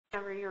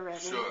Whenever you're ready.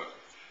 Sure.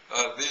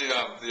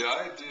 The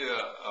idea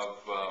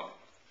of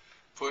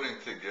putting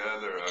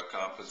together a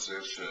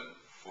composition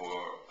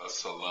for a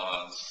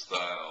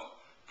salon-style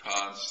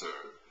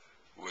concert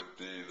would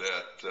be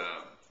that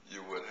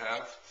you would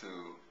have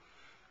to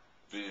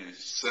be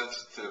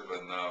sensitive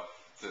enough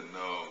to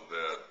know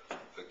that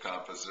the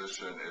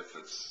composition, if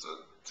it's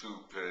a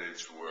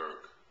two-page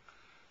work,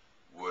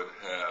 would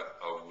have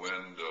a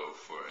window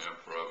for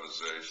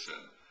improvisation,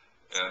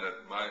 and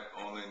it might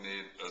only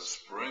need a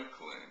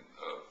sprinkling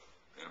of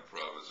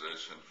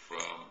improvisation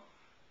from,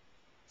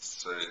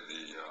 say,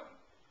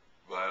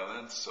 the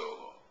violin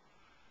solo,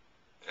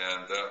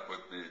 and that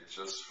would be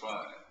just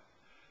fine.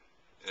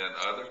 In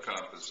other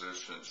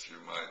compositions, you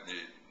might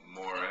need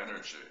more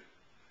energy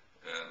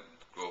and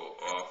go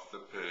off the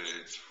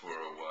page for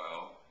a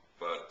while,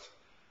 but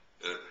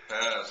it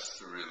has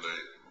to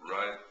relate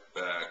right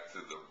back to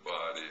the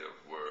body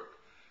of work,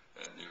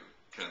 and you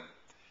can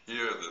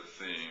hear the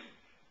theme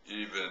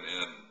even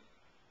in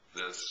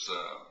this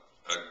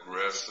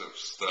aggressive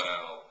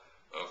style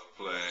of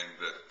playing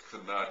that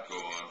could not go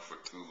on for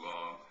too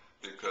long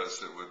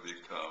because it would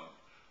become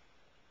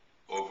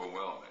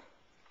overwhelming.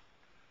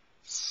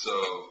 So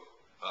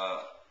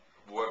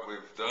what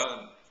we've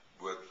done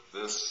with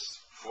this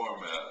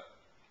format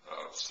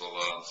of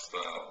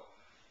salon-style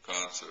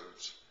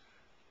concerts,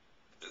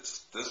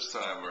 this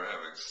time we're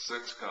having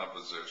 6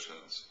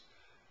 compositions,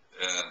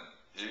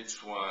 and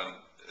each one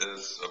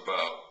is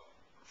about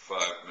 5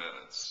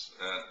 minutes.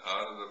 And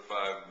out of the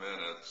 5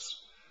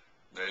 minutes,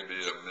 maybe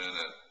a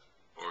minute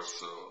or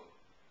so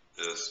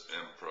is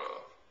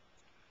improv.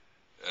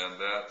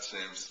 And that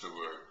seems to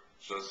work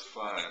just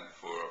fine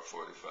for a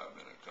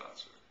 45-minute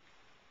concert.